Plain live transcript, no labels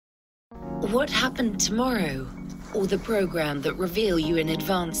What happened tomorrow? Or the program that reveal you in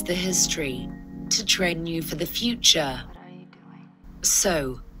advance the history to train you for the future.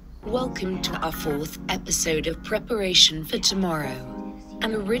 So, welcome to our 4th episode of Preparation for Tomorrow,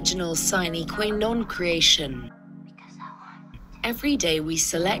 an original sine qua non creation. Every day we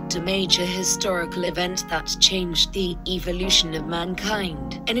select a major historical event that changed the evolution of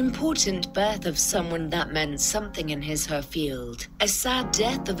mankind, an important birth of someone that meant something in his/her field, a sad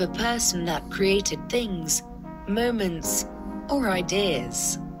death of a person that created things, moments, or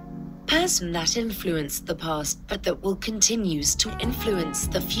ideas. Person that influenced the past but that will continues to influence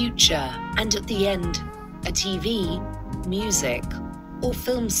the future, and at the end, a TV, music, or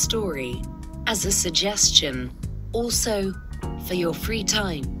film story, as a suggestion, also, for your free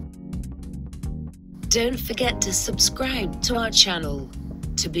time. Don't forget to subscribe to our channel,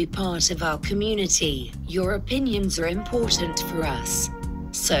 to be part of our community. Your opinions are important for us,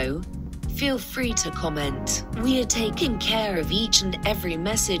 so, feel free to comment. We are taking care of each and every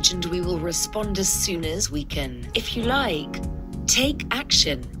message and we will respond as soon as we can. If you like, take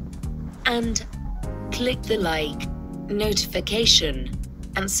action and click the like, notification,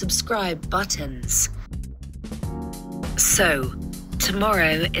 and subscribe buttons. So,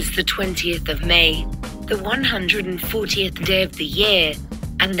 tomorrow is the 20th of May, the 140th day of the year,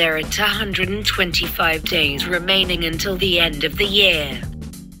 and there are 225 days remaining until the end of the year.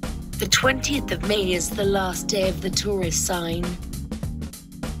 The 20th of May is the last day of the Taurus sign.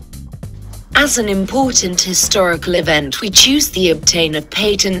 As an important historical event, we choose the obtain a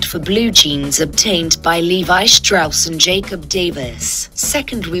patent for blue jeans obtained by Levi, Strauss and Jacob Davis.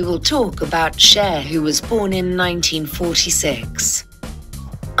 Second, we will talk about Cher, who was born in 1946.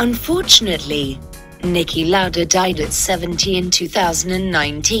 Unfortunately, Niki Lauda died at 70 in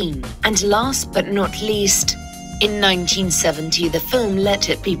 2019. And last but not least, in 1970 the film Let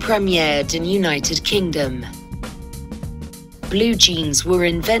It Be premiered in United Kingdom. Blue jeans were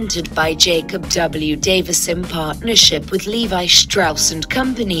invented by Jacob W. Davis in partnership with Levi Strauss and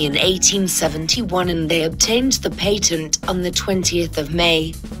Company in 1871, and they obtained the patent on the 20th of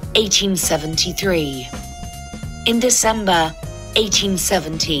May, 1873. In December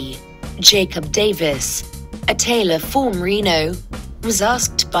 1870, Jacob Davis, a tailor from Reno, was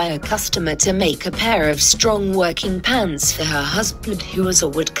asked by a customer to make a pair of strong working pants for her husband, who was a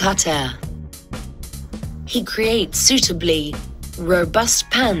woodcutter. He creates suitably robust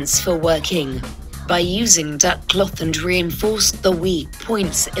pants for working by using duck cloth and reinforced the weak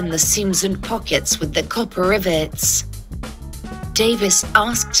points in the seams and pockets with the copper rivets. Davis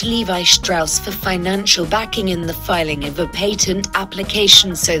asked Levi Strauss for financial backing in the filing of a patent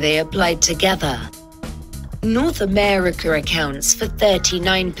application, so they applied together. North America accounts for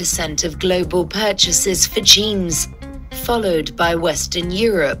 39% of global purchases for jeans, followed by Western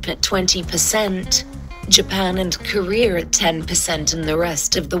Europe at 20%, Japan and Korea at 10%, and the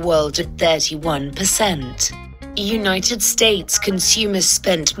rest of the world at 31%. United States consumers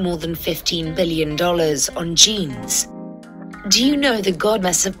spent more than $15 billion on jeans. Do you know the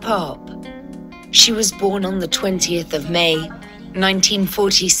goddess of pop? She was born on the 20th of May,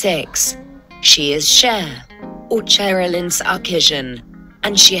 1946. She is Cher, or Cherilyn Sarkisian,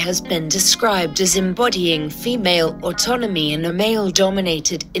 and she has been described as embodying female autonomy in a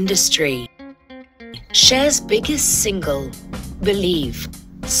male-dominated industry. Cher's biggest single, Believe,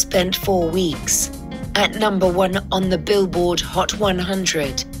 spent 4 weeks at #1 on the Billboard Hot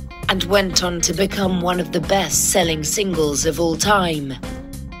 100 and went on to become one of the best-selling singles of all time.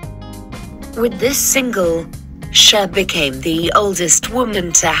 With this single, Cher became the oldest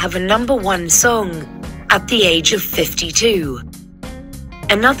woman to have a #1 song at the age of 52.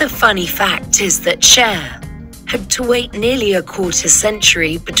 Another funny fact is that Cher had to wait nearly a quarter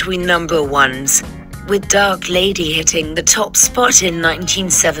century between #1s, with Dark Lady hitting the top spot in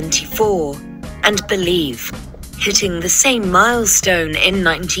 1974, and Believe hitting the same milestone in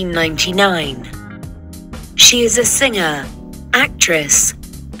 1999. She is a singer, actress,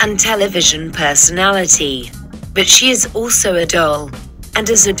 and television personality, but she is also a doll, and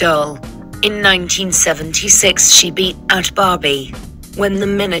as a doll, in 1976 she beat out Barbie, when the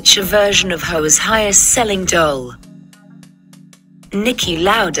miniature version of her was highest-selling doll. Niki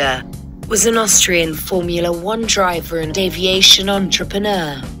Lauda was an Austrian Formula One driver and aviation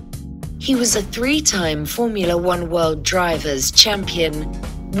entrepreneur. He was a 3-time Formula One World Drivers' Champion,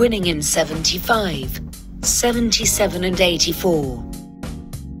 winning in 75, 77 and 84.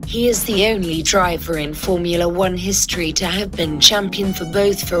 He is the only driver in Formula One history to have been champion for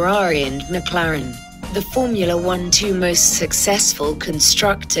both Ferrari and McLaren, the Formula One two most successful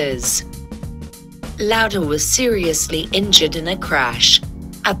constructors. Lauda was seriously injured in a crash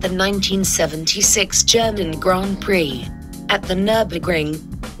at the 1976 German Grand Prix at the Nürburgring,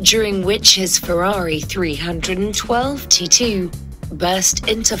 during which his Ferrari 312 T2 burst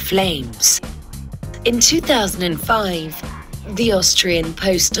into flames. In 2005, the Austrian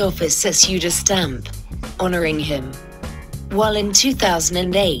Post Office issued a stamp honoring him, while in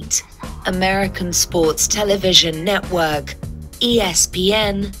 2008, American sports television network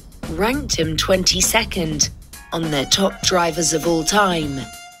ESPN ranked him 22nd on their top drivers of all time.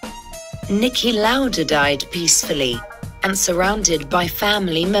 Niki Lauda died peacefully and surrounded by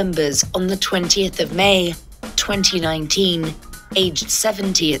family members on the 20th of May, 2019, aged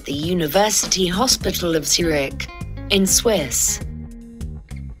 70 at the University Hospital of Zurich, in Swiss.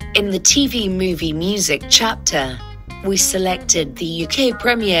 In the TV movie music chapter, we selected the UK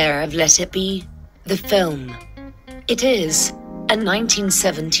premiere of Let It Be, the film. It is a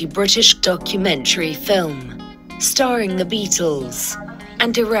 1970 British documentary film, starring the Beatles,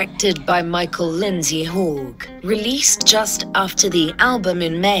 and directed by Michael Lindsay Hogg, released just after the album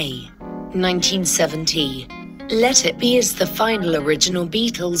in May 1970. Let It Be is the final original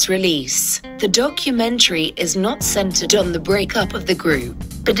Beatles release. The documentary is not centered on the breakup of the group,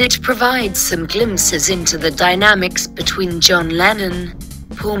 but it provides some glimpses into the dynamics between John Lennon,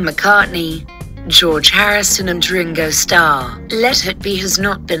 Paul McCartney, George Harrison and Ringo Starr. Let It Be has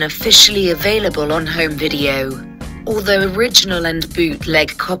not been officially available on home video, although original and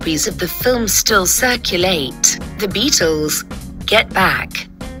bootleg copies of the film still circulate. The Beatles, Get Back,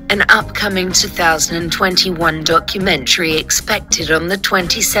 an upcoming 2021 documentary expected on the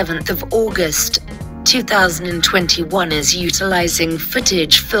 27th of August, 2021, is utilizing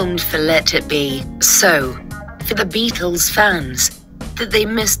footage filmed for Let It Be. So, for the Beatles fans that they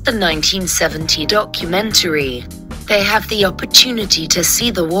missed the 1970 documentary, they have the opportunity to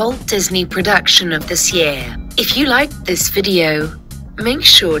see the Walt Disney production of this year. If you liked this video, make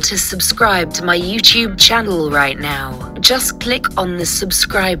sure to subscribe to my YouTube channel right now. Just click on the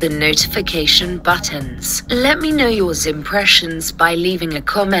subscribe and notification buttons. Let me know your impressions by leaving a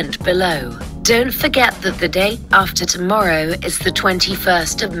comment below. Don't forget that the day after tomorrow is the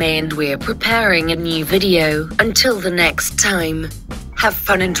 21st of May and we're preparing a new video. Until the next time, have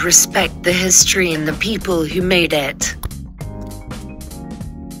fun and respect the history and the people who made it.